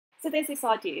So there's this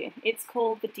idea, it's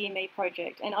called the Dear Me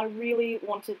Project, and I really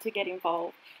wanted to get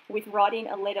involved with writing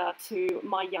a letter to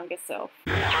my younger self.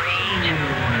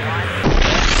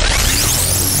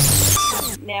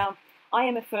 Now, I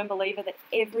am a firm believer that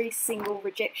every single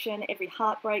rejection, every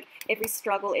heartbreak, every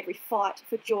struggle, every fight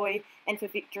for joy and for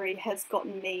victory has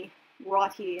gotten me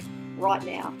right here, right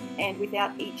now. And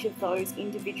without each of those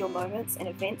individual moments and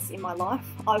events in my life,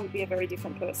 I would be a very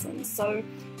different person. So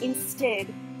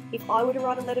instead, if I were to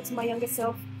write a letter to my younger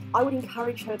self, I would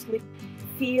encourage her to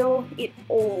feel it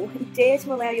all. Dare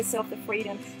to allow yourself the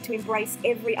freedom to embrace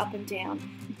every up and down.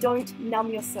 Don't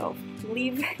numb yourself.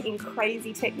 Live in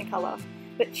crazy technicolor,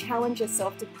 but challenge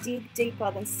yourself to dig deeper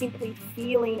than simply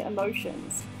feeling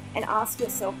emotions, and ask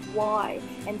yourself why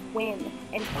and when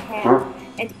and how.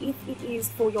 And if it is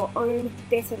for your own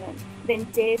betterment, then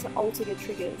dare to alter your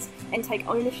triggers and take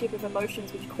ownership of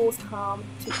emotions which cause harm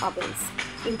to others.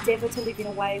 Endeavour to live in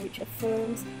a way which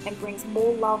affirms and brings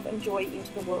more love and joy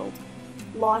into the world.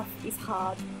 Life is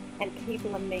hard and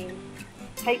people are mean.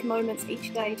 Take moments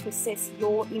each day to assess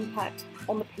your impact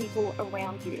on the people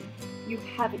around you. You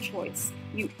have a choice.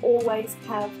 You always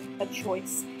have a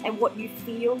choice. And what you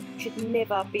feel should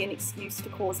never be an excuse to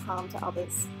cause harm to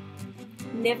others.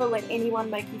 Never let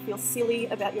anyone make you feel silly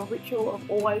about your ritual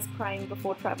of always praying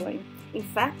before travelling. In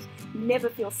fact, never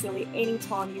feel silly any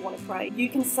time you want to pray. You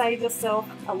can save yourself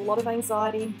a lot of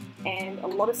anxiety and a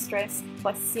lot of stress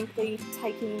by simply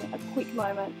taking a quick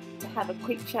moment to have a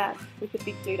quick chat with the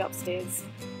big dude upstairs.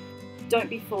 Don't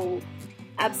be fooled.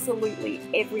 Absolutely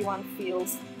everyone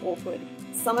feels awkward.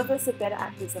 Some of us are better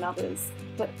actors than others,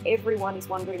 but everyone is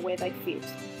wondering where they fit,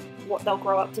 what they'll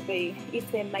grow up to be,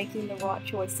 if they're making the right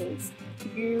choices.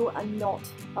 You are not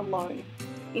alone.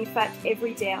 In fact,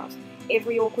 every doubt,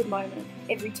 every awkward moment,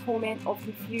 every torment of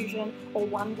confusion or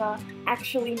wonder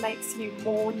actually makes you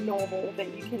more normal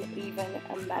than you can even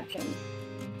imagine.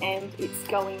 And it's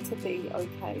going to be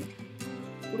okay.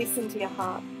 Listen to your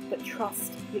heart, but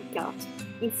trust your gut.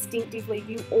 Instinctively,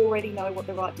 you already know what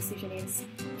the right decision is.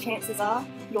 Chances are,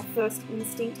 your first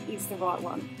instinct is the right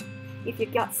one. If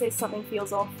your gut says something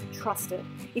feels off, trust it.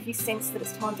 If you sense that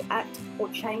it's time to act or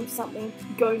change something,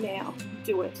 go now,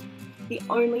 do it. The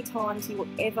only times you will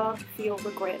ever feel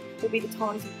regret will be the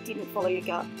times you didn't follow your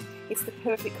gut. It's the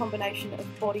perfect combination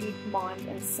of body, mind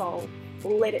and soul.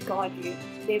 Let it guide you.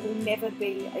 There will never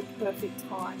be a perfect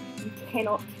time. You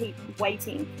cannot keep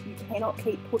waiting. You cannot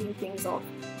keep putting things off.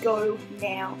 Go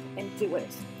now and do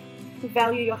it.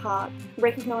 Value your heart.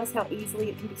 Recognise how easily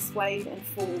it can be swayed and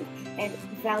fooled, and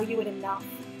value it enough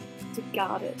to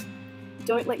guard it.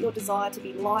 Don't let your desire to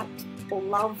be liked or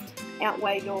loved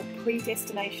outweigh your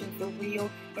predestination for real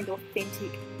and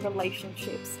authentic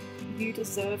relationships. You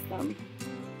deserve them.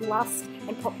 Lust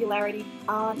and popularity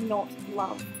are not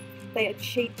love. They are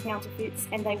cheap counterfeits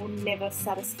and they will never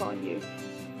satisfy you.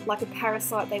 Like a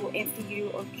parasite, they will empty you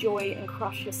of joy and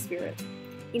crush your spirit.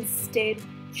 Instead,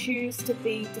 choose to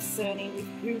be discerning with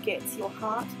who gets your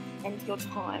heart and your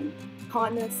time.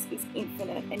 Kindness is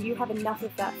infinite, and you have enough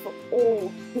of that for all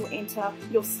who enter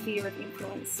your sphere of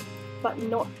influence. But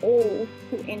not all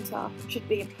who enter should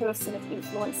be a person of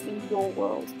influence in your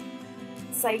world.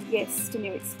 Say yes to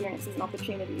new experiences and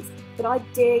opportunities, but I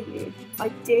dare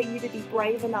you to be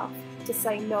brave enough to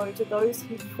say no to those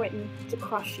who threaten to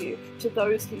crush you, to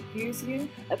those who use you,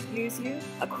 abuse you,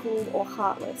 are cruel or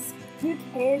heartless. Who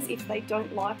cares if they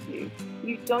don't like you?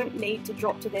 You don't need to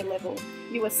drop to their level.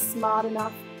 You are smart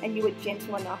enough and you are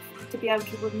gentle enough to be able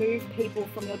to remove people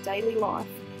from your daily life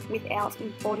without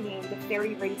embodying the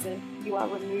very reason you are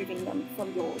removing them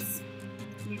from yours.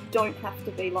 You don't have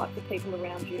to be like the people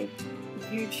around you.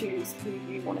 You choose who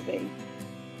you want to be.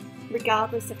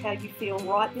 Regardless of how you feel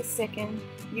right this second,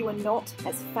 you are not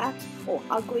as fat or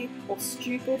ugly or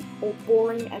stupid or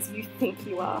boring as you think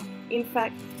you are. In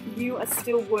fact, you are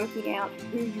still working out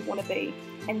who you want to be,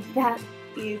 and that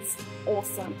is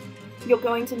awesome. You're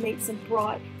going to meet some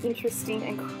bright, interesting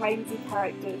and crazy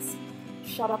characters.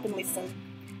 Shut up and listen.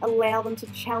 Allow them to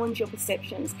challenge your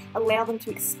perceptions. Allow them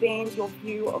to expand your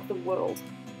view of the world.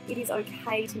 It is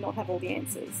okay to not have all the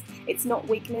answers. It's not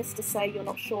weakness to say you're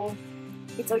not sure.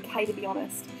 It's okay to be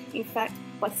honest. In fact,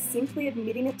 by simply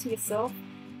admitting it to yourself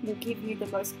will give you the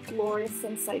most glorious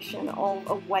sensation of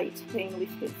a weight being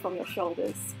lifted from your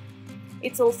shoulders.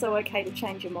 It's also okay to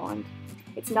change your mind.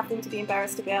 It's nothing to be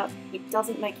embarrassed about. It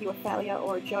doesn't make you a failure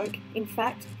or a joke. In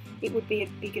fact, it would be a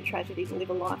bigger tragedy to live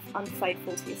a life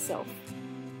unfaithful to yourself.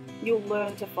 You'll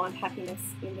learn to find happiness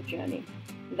in the journey.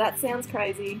 That sounds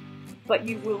crazy, but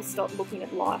you will stop looking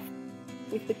at life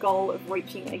with the goal of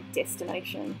reaching a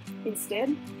destination.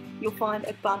 Instead, you'll find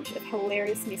a bunch of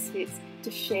hilarious misfits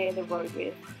to share the road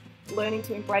with. learning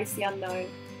to embrace the unknown,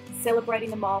 celebrating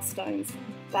the milestones,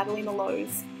 battling the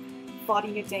lows,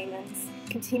 fighting your demons,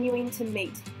 continuing to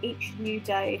meet each new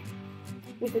day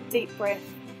with a deep breath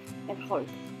and hope,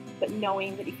 but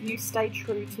knowing that if you stay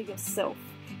true to yourself,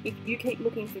 if you keep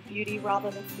looking for beauty rather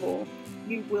than flaw,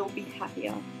 you will be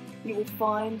happier. You will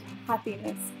find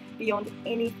happiness beyond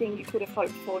anything you could have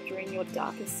hoped for during your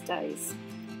darkest days.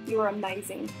 You are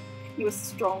amazing. You are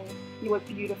strong. You are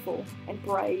beautiful and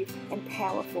brave and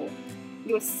powerful.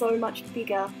 You are so much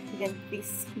bigger than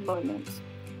this moment.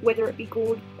 Whether it be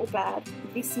good or bad,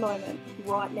 this moment,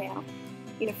 right now,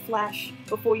 in a flash,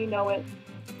 before you know it,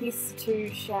 this too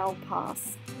shall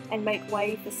pass, and make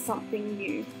way for something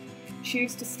new.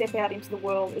 Choose to step out into the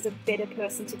world as a better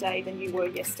person today than you were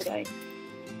yesterday.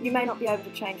 You may not be able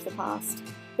to change the past,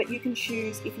 but you can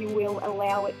choose if you will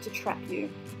allow it to trap you.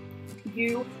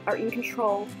 You are in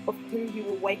control of who you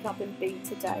will wake up and be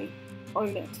today.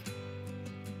 Own it.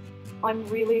 I'm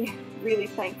really, really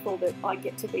thankful that I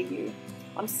get to be you.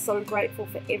 I'm so grateful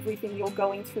for everything you're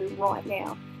going through right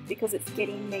now because it's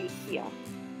getting me here.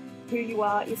 Who you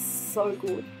are is so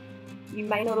good. You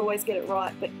may not always get it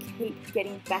right, but keep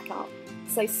getting back up.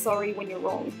 Say sorry when you're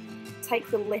wrong. Take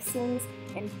the lessons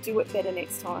and do it better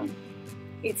next time.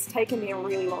 It's taken me a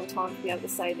really long time to be able to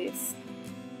say this,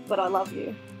 but I love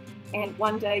you. And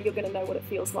one day you're going to know what it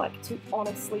feels like to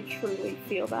honestly, truly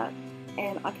feel that.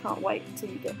 And I can't wait till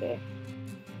you get there.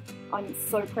 I'm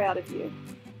so proud of you,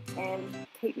 and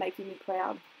keep making me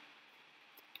proud.